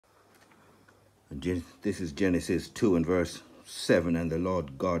This is Genesis 2 and verse 7. And the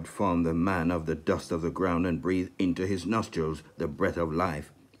Lord God formed the man of the dust of the ground and breathed into his nostrils the breath of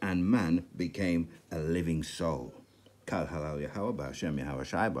life, and man became a living soul. Kal halal Yahweh Ba'Shem Yahweh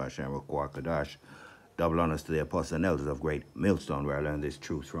Shai Ba'Shem Rukwah Kadash. Double honors to the apostles and elders of Great Millstone, where I learned this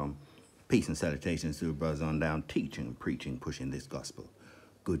truth from. Peace and salutations to the brothers on down, teaching, preaching, pushing this gospel.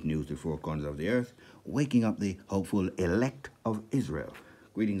 Good news to four corners of the earth, waking up the hopeful elect of Israel.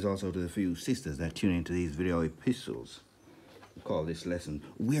 Greetings also to the few sisters that tune into these video epistles. We call this lesson,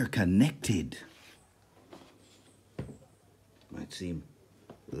 We're Connected. Might seem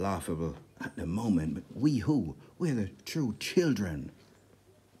laughable at the moment, but we who? We're the true children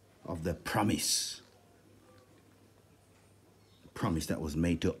of the promise. The promise that was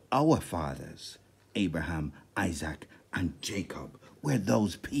made to our fathers, Abraham, Isaac, and Jacob. We're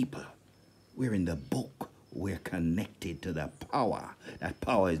those people. We're in the book. We're connected to the power. That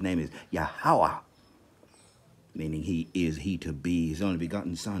power, his name is Yahweh, meaning he is he to be. His only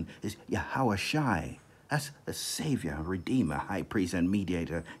begotten son is Yahweh Shai. That's the Savior, Redeemer, High Priest, and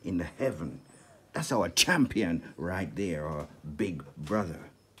Mediator in the heaven. That's our champion right there, our big brother.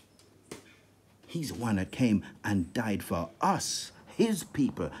 He's the one that came and died for us, his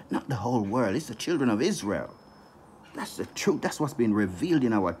people, not the whole world. It's the children of Israel. That's the truth. That's what's been revealed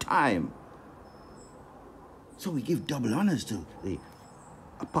in our time. So we give double honors to the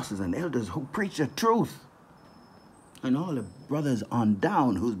apostles and elders who preach the truth, and all the brothers on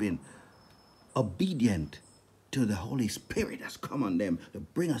down who's been obedient to the Holy Spirit that's come on them to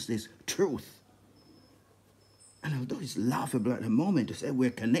bring us this truth. And although it's laughable at the moment to say we're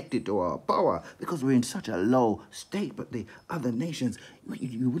connected to our power because we're in such a low state, but the other nations,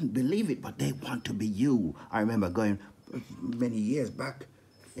 you wouldn't believe it, but they want to be you. I remember going many years back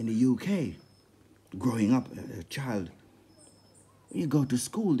in the UK, growing up a child. You go to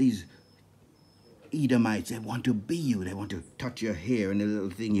school, these Edomites, they want to be you. They want to touch your hair and the little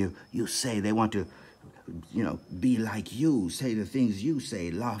thing you say. They want to, be like you, say the things you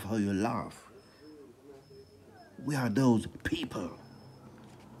say, laugh how you laugh. We are those people.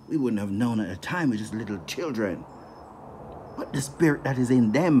 We wouldn't have known at the time, we're just little children. But the spirit that is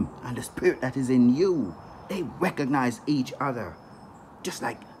in them and the spirit that is in you, they recognize each other. Just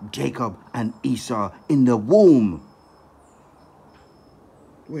like Jacob and Esau in the womb.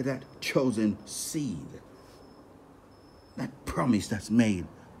 We're that chosen seed. That promise that's made.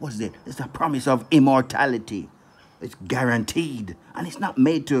 What is it? It's a promise of immortality. It's guaranteed. And it's not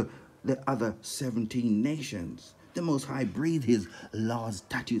made to the other 17 nations. The Most High breathed his laws,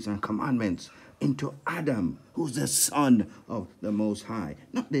 statutes, and commandments into Adam, who's the son of the Most High,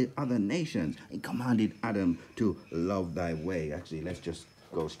 not the other nations. He commanded Adam to love thy way. Actually, let's just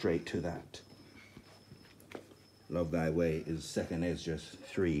go straight to that. Love thy way is 2nd Esdras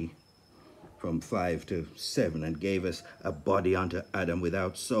 3, from 5 to 7, and gave us a body unto Adam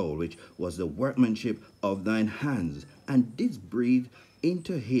without soul, which was the workmanship of thine hands, and didst breathe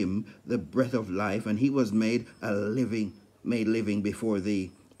into him the breath of life, and he was made living before thee.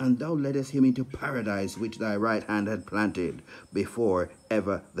 And thou leddest him into paradise, which thy right hand had planted, before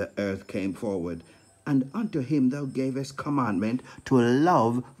ever the earth came forward. And unto him thou gavest commandment to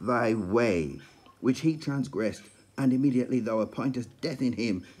love thy way, which he transgressed. And immediately thou appointest death in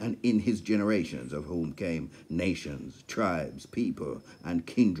him and in his generations, of whom came nations, tribes, people, and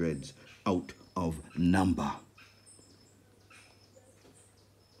kindreds out of number.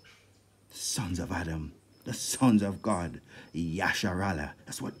 Sons of Adam, the sons of God, Yasharallah.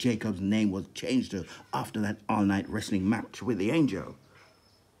 That's what Jacob's name was changed to after that all-night wrestling match with the angel.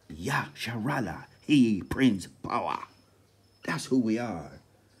 Yasharallah, he brings power. That's who we are,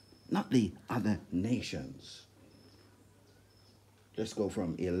 not the other nations. Let's go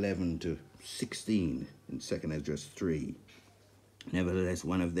from 11 to 16 in 2nd Esdras 3. Nevertheless,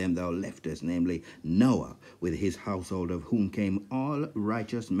 one of them thou leftest, namely Noah, with his household, of whom came all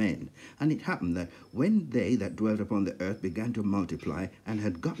righteous men. And it happened that when they that dwelt upon the earth began to multiply, and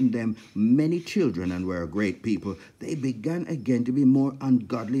had gotten them many children, and were a great people, they began again to be more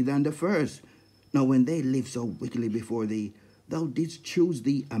ungodly than the first. Now when they lived so wickedly before thee, thou didst choose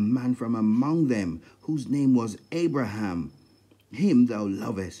thee a man from among them, whose name was Abraham. Him thou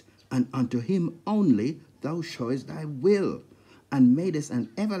lovest, and unto him only thou showest thy will, and madest an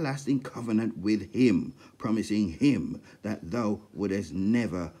everlasting covenant with him, promising him that thou wouldest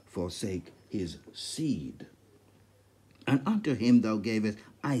never forsake his seed. And unto him thou gavest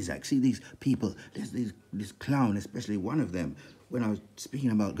Isaac. See, these people, there's this clown, especially one of them. When I was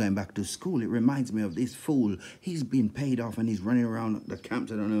speaking about going back to school, it reminds me of this fool. He's been paid off and he's running around the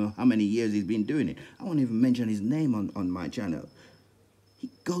camps. I don't know how many years he's been doing it. I won't even mention his name on my channel. He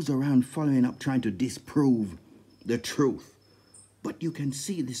goes around following up, trying to disprove the truth. But you can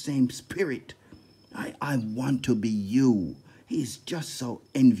see the same spirit. I want to be you. He's just so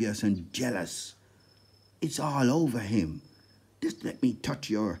envious and jealous. It's all over him. Just let me touch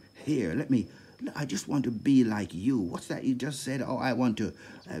your hair. I just want to be like you. What's that you just said? Oh, I want to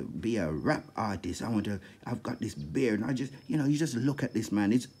be a rap artist. I've got this beard. And you just look at this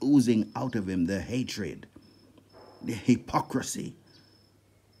man. It's oozing out of him, the hatred, the hypocrisy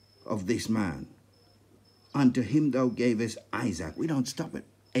of this man. Unto him thou gavest Isaac. We don't stop at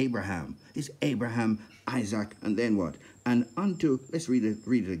Abraham. It's Abraham, Isaac, and then what? And let's read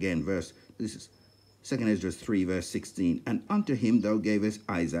it again, this is 2 Esdras 3, verse 16. And unto him thou gavest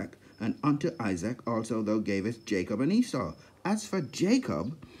Isaac, and unto Isaac also thou gavest Jacob and Esau. As for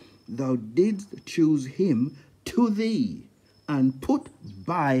Jacob, thou didst choose him to thee, and put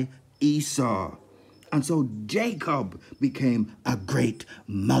by Esau. And so Jacob became a great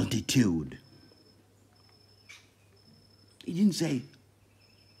multitude. He didn't say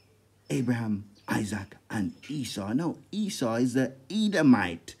Abraham, Isaac, and Esau. No, Esau is the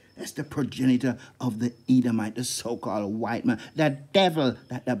Edomite. That's the progenitor of the Edomite, the so-called white man, the devil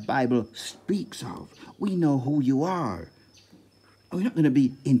that the Bible speaks of. We know who you are. We're not going to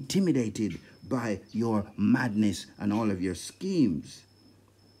be intimidated by your madness and all of your schemes.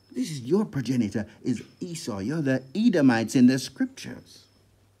 This is your progenitor, is Esau. You're the Edomites in the scriptures.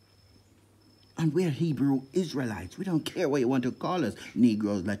 And we're Hebrew Israelites. We don't care what you want to call us.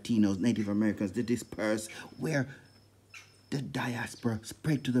 Negroes, Latinos, Native Americans, the dispersed. We're the diaspora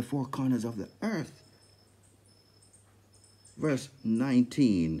spread to the four corners of the earth. Verse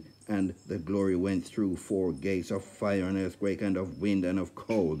 19, and the glory went through four gates of fire and earthquake and of wind and of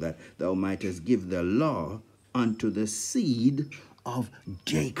cold, that thou mightest give the law unto the seed of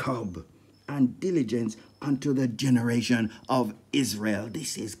Jacob, and diligence unto the generation of Israel.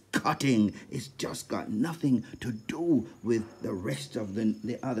 This is cutting. It's just got nothing to do with the rest of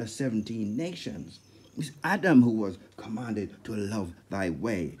the other 17 nations. It's Adam who was commanded to love thy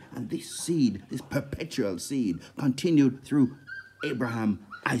way. And this seed, this perpetual seed, continued through Abraham,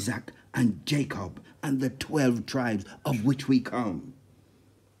 Isaac, and Jacob, and the 12 tribes of which we come.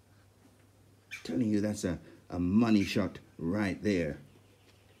 I'm telling you, that's a money shot right there.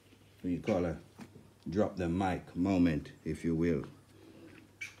 What you call a drop the mic moment, if you will.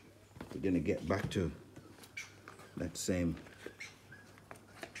 We're going to get back to that same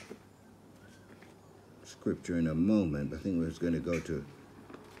scripture in a moment. I think we're just going to go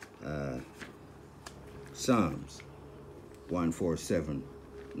to Psalms 147,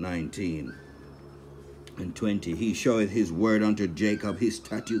 19 and 20. He showeth his word unto Jacob, his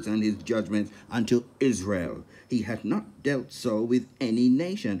statutes and his judgments unto Israel. He hath not dealt so with any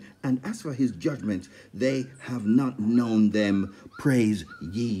nation. And as for his judgments, they have not known them. Praise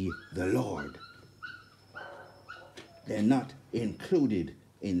ye the Lord. They're not included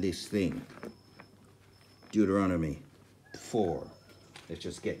in this thing. Deuteronomy 4. Let's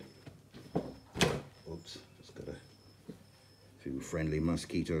just get... Oops. Just got a few friendly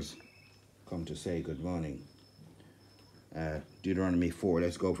mosquitoes come to say good morning. Deuteronomy 4.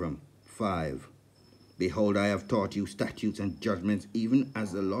 Let's go from 5. Behold, I have taught you statutes and judgments, even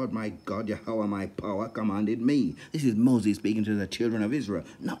as the Lord my God, Yahweh my power, commanded me. This is Moses speaking to the children of Israel,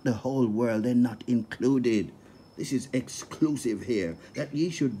 not the whole world. They're not included. This is exclusive here, that ye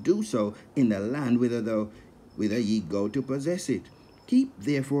should do so in the land whither ye go to possess it. Keep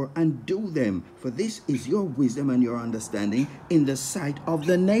therefore and do them, for this is your wisdom and your understanding in the sight of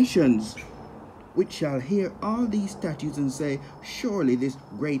the nations, which shall hear all these statutes and say, surely this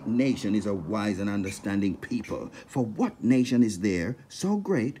great nation is a wise and understanding people. For what nation is there so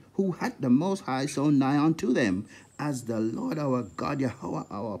great, who hath the Most High so nigh unto them, as the Lord our God, Yahweh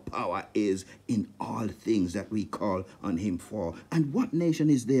our power, is in all things that we call on him for? And what nation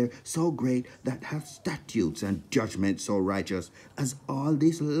is there so great that hath statutes and judgments so righteous as all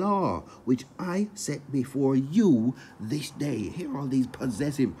this law, which I set before you this day? Hear all these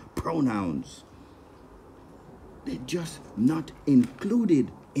possessive pronouns. They're just not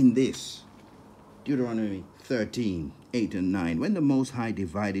included in this. Deuteronomy 13, 8 and 9. When the Most High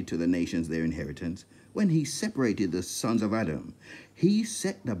divided to the nations their inheritance, when he separated the sons of Adam, he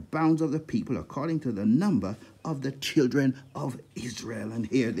set the bounds of the people according to the number of the children of Israel. And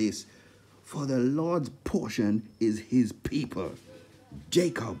hear this, for the Lord's portion is his people.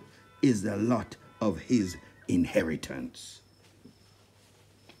 Jacob is the lot of his inheritance,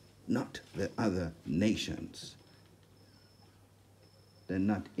 not the other nations. They're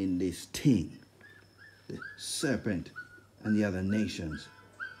not in this thing. The serpent and the other nations.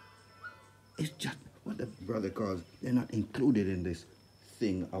 It's just what the brother calls, they're not included in this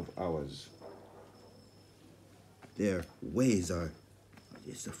thing of ours. Their ways are,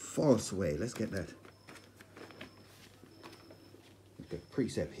 it's a false way. Let's get that. The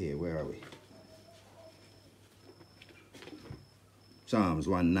precept here, where are we? Psalms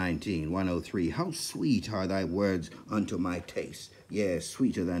 119, 103. How sweet are thy words unto my taste, yes,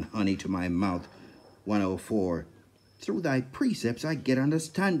 sweeter than honey to my mouth. 104. Through thy precepts I get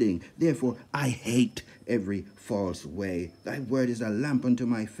understanding, therefore I hate every false way. Thy word is a lamp unto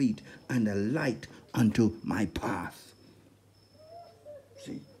my feet and a light unto my path.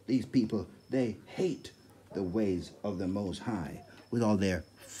 See, these people, they hate the ways of the Most High with all their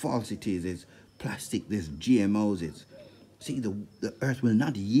falsities. It's plastic, this GMOs. It's, see, the earth will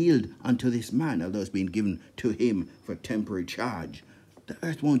not yield unto this man, although it's been given to him for temporary charge. The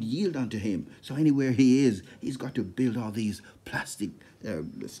earth won't yield unto him. So anywhere he is, he's got to build all these plastic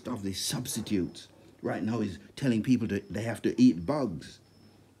stuff, these substitutes. Right now he's telling people they have to eat bugs.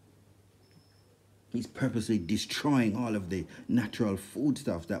 He's purposely destroying all of the natural food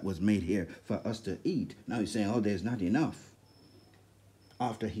stuff that was made here for us to eat. Now he's saying, oh, there's not enough.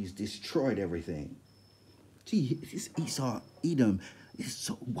 After he's destroyed everything. See, Esau, Edom, is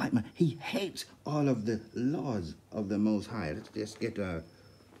so white man. He hates all of the laws of the Most High. Let's just get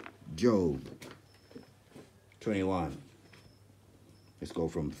Job 21. Let's go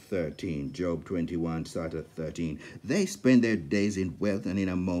from 13. Job 21, start at 13. They spend their days in wealth, and in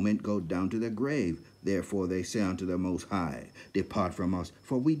a moment go down to the grave. Therefore they say unto the Most High, depart from us,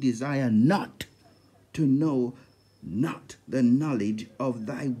 for we desire not to know not the knowledge of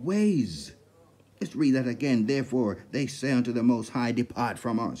thy ways. Let's read that again. Therefore they say unto the Most High, depart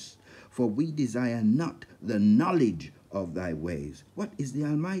from us, for we desire not the knowledge of thy ways. What is the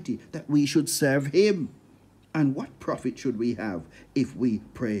Almighty? That we should serve him. And what profit should we have if we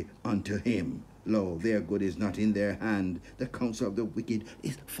pray unto him? Lo, their good is not in their hand. The counsel of the wicked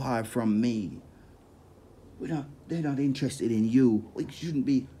is far from me. They're not interested in you. We shouldn't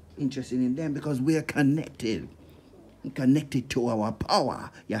be interested in them because we're connected. Connected to our power.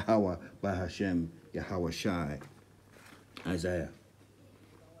 Yahweh, Bahashem, Yahweh Shai. Isaiah.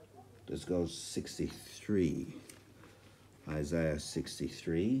 Let's go 63. Isaiah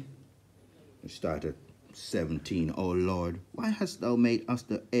 63. We start at 17. O Lord, why hast thou made us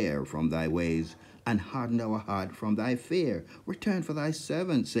to err from thy ways, and hardened our heart from thy fear? Return for thy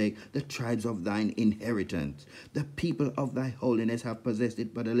servant's sake the tribes of thine inheritance. The people of thy holiness have possessed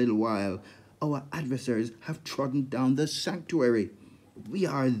it but a little while. Our adversaries have trodden down the sanctuary. We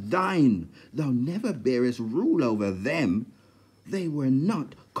are thine. Thou never bearest rule over them. They were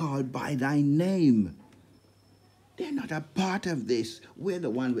not called by thy name. They're not a part of this. We're the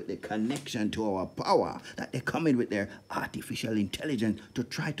one with the connection to our power, that they come in with their artificial intelligence to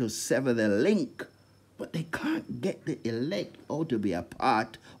try to sever the link. But they can't get the elect or to be a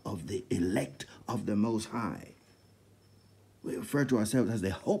part of the elect of the Most High. We refer to ourselves as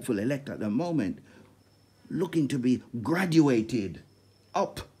the hopeful elect at the moment, looking to be graduated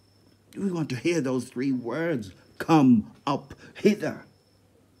up. We want to hear those three words, come up hither.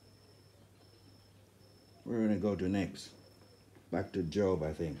 We're going to go to next. Back to Job,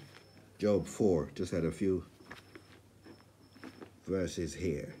 I think. Job 4. Just had a few verses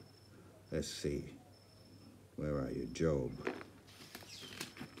here. Let's see. Where are you? Job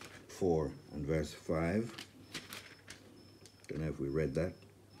 4 and verse 5. Don't know if we read that.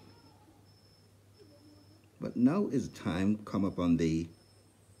 But now is time come upon thee,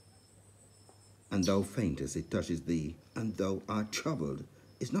 and thou faintest, it touches thee, and thou art troubled.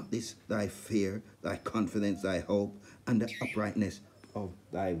 Is not this thy fear, thy confidence, thy hope, and the uprightness of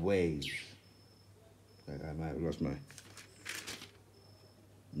thy ways? I might have lost my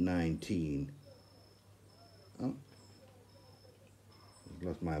 19. Oh, I've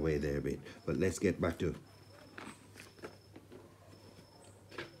lost my way there a bit. But let's get back to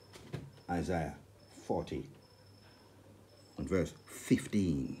Isaiah 40 and verse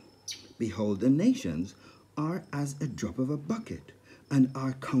 15. Behold, the nations are as a drop of a bucket, and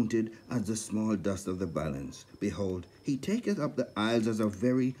are counted as the small dust of the balance. Behold, he taketh up the isles as a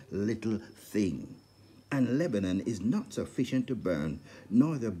very little thing. And Lebanon is not sufficient to burn,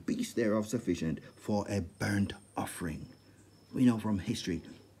 nor the beast thereof sufficient for a burnt offering. We know from history,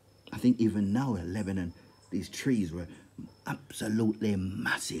 I think even now in Lebanon, these trees were absolutely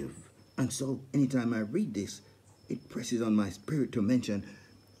massive. And so anytime I read this, it presses on my spirit to mention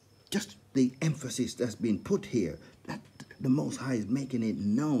just the emphasis that's been put here, that the Most High is making it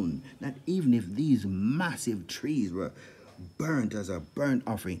known that even if these massive trees were burnt as a burnt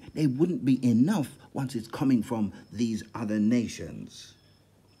offering, they wouldn't be enough once it's coming from these other nations.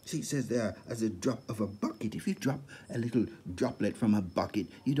 See, it says there, as a drop of a bucket. If you drop a little droplet from a bucket,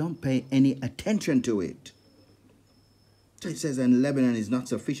 you don't pay any attention to it. So it says, and Lebanon is not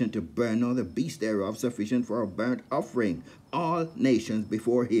sufficient to burn, nor the beast thereof sufficient for a burnt offering. All nations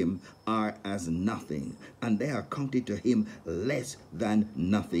before him are as nothing, and they are counted to him less than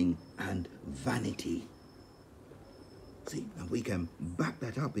nothing and vanity. See, and we can back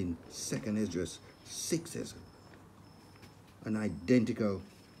that up in 2nd Ezra 6 as an identical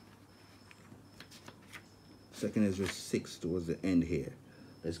 2nd Ezra 6 towards the end here.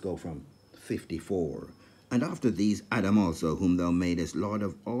 Let's go from 54. And after these, Adam also, whom thou madest Lord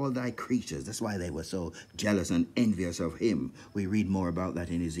of all thy creatures. That's why they were so jealous and envious of him. We read more about that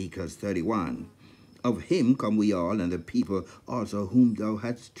in Ezekiel 31. Of him come we all, and the people also whom thou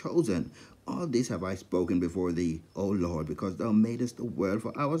hadst chosen. All this have I spoken before thee, O Lord, because thou madest the world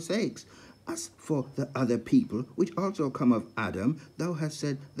for our sakes. As for the other people, which also come of Adam, thou hast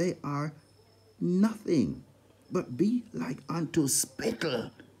said they are nothing, but be like unto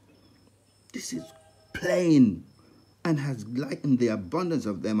spittle. This is plain, and has lightened the abundance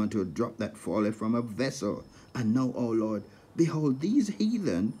of them unto a drop that falleth from a vessel. And now, O Lord, behold, these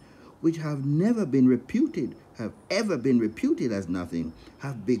heathen, which have never been reputed, have ever been reputed as nothing,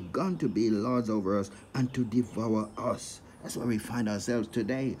 have begun to be lords over us and to devour us. That's where we find ourselves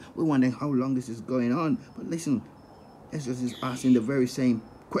today. We're wondering how long this is going on. But listen, Ezra is asking the very same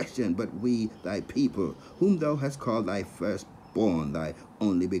question. But we, thy people, whom thou hast called thy firstborn, thy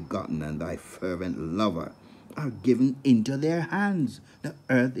only begotten, and thy fervent lover, are given into their hands. The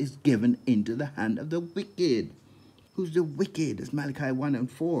earth is given into the hand of the wicked. Who's the wicked? It's Malachi 1 and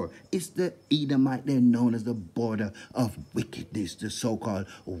 4. It's the Edomite. They're known as the border of wickedness, the so-called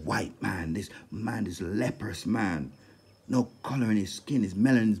white man. This man, this leprous man. No color in his skin. His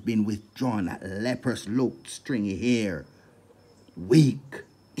melanin's been withdrawn. That leprous look, stringy hair. Weak,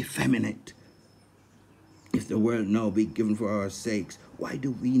 effeminate. If the world now be given for our sakes, why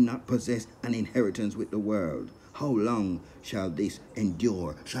do we not possess an inheritance with the world? How long shall this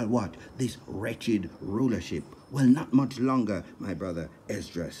endure? Shall what? This wretched rulership? Well, not much longer, my brother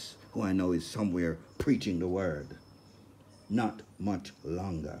Esdras, who I know is somewhere preaching the word. Not much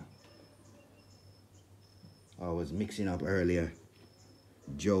longer. I was mixing up earlier.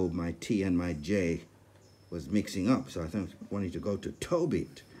 Job, my T and my J, was mixing up, so I wanted to go to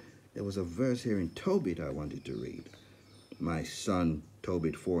Tobit. There was a verse here in Tobit I wanted to read. My son,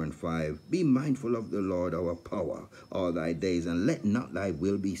 Tobit 4 and 5, be mindful of the Lord our power all thy days, and let not thy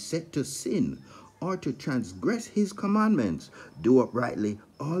will be set to sin, or to transgress his commandments. Do uprightly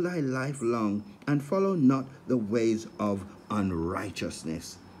all thy life long, and follow not the ways of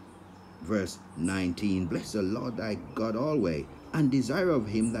unrighteousness. Verse 19, bless the Lord thy God always, and desire of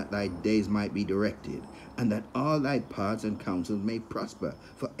him that thy days might be directed, and that all thy paths and counsels may prosper.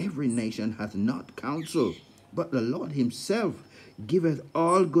 For every nation hath not counsel, but the Lord himself giveth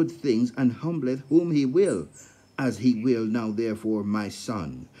all good things, and humbleth whom he will. As he will now, therefore, my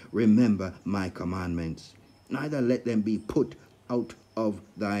son, remember my commandments, neither let them be put out of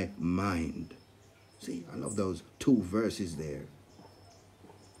thy mind. See, I love those two verses there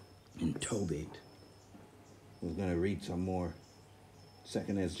in Tobit. We're going to read some more.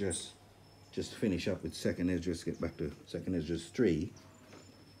 2nd Ezra, just finish up with 2nd Ezra, get back to 2nd Ezra 3.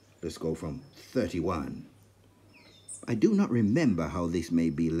 Let's go from 31. I do not remember how this may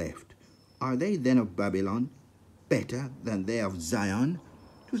be left. Are they then of Babylon better than they of Zion?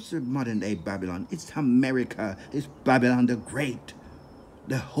 What's the modern day Babylon? It's America. It's Babylon the Great,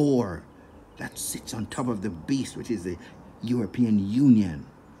 the whore that sits on top of the beast, which is the European Union.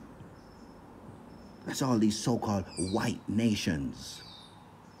 That's all these so-called white nations.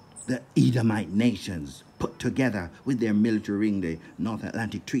 The Edomite nations put together with their military ring, the North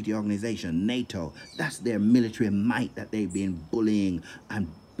Atlantic Treaty Organization, NATO. That's their military might that they've been bullying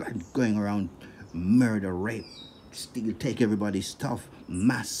and going around murder, rape, steal, take everybody's stuff,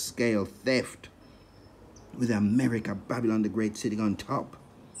 mass scale theft, with America, Babylon the Great sitting on top.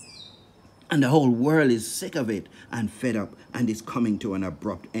 And the whole world is sick of it and fed up, and is coming to an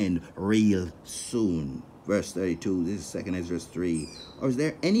abrupt end real soon. Verse 32, this is 2nd Ezra 3. Or is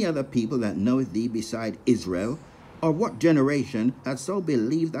there any other people that knoweth thee beside Israel? Or what generation hath so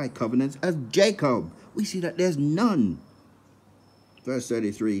believed thy covenants as Jacob? We see that there's none. Verse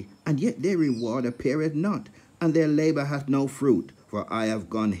 33, and yet their reward appeareth not, and their labor hath no fruit. For I have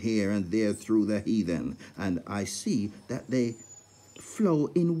gone here and there through the heathen, and I see that they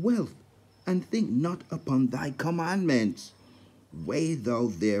flow in wealth, and think not upon thy commandments. Weigh thou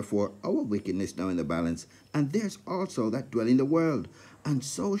therefore our wickedness now in the balance, and theirs also that dwell in the world, and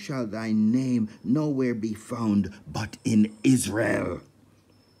so shall thy name nowhere be found but in Israel.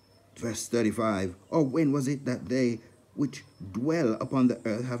 Verse 35, or when was it that they which dwell upon the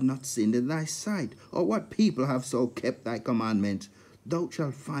earth have not sinned in thy sight? Or what people have so kept thy commandments? Thou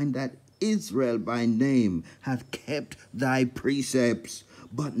shalt find that Israel by name hath kept thy precepts,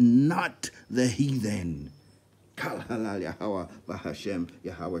 but not the heathen. Kal halal Yahweh Bahashem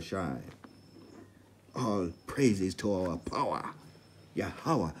Yahweh Shai. All praises to our power.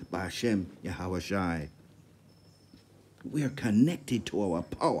 Yahweh Bahashem Yahweh Shai. We're connected to our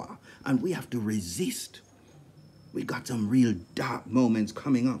power, and we have to resist. We got some real dark moments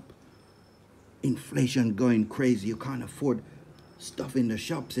coming up. Inflation going crazy. You can't afford stuff in the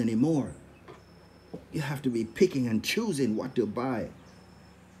shops anymore. You have to be picking and choosing what to buy.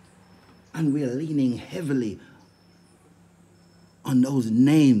 And we're leaning heavily on those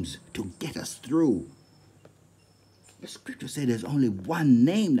names to get us through. The scripture says there's only one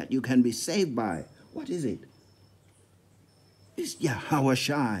name that you can be saved by. What is it? It's Yahweh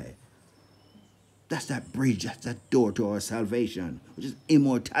Shai. That's that bridge, that's that door to our salvation, which is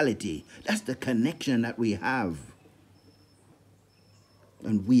immortality. That's the connection that we have.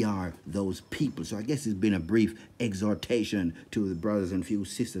 And we are those people. So I guess it's been a brief exhortation to the brothers and few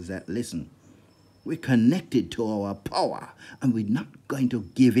sisters that listen. We're connected to our power, and we're not going to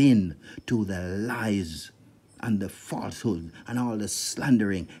give in to the lies and the falsehood and all the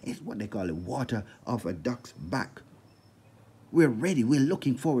slandering. It's what they call it, water off a duck's back. We're ready. We're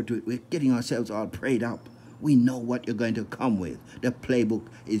looking forward to it. We're getting ourselves all prayed up. We know what you're going to come with. The playbook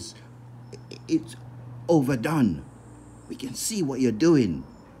it's overdone. We can see what you're doing.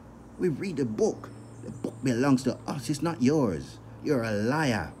 We read the book. The book belongs to us. It's not yours. You're a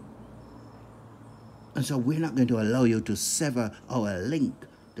liar. And so we're not going to allow you to sever our link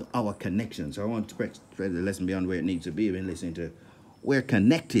to our connection. So I want to spread the lesson beyond where it needs to be. We've been listening to We're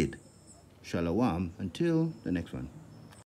Connected. Shalom. Until the next one.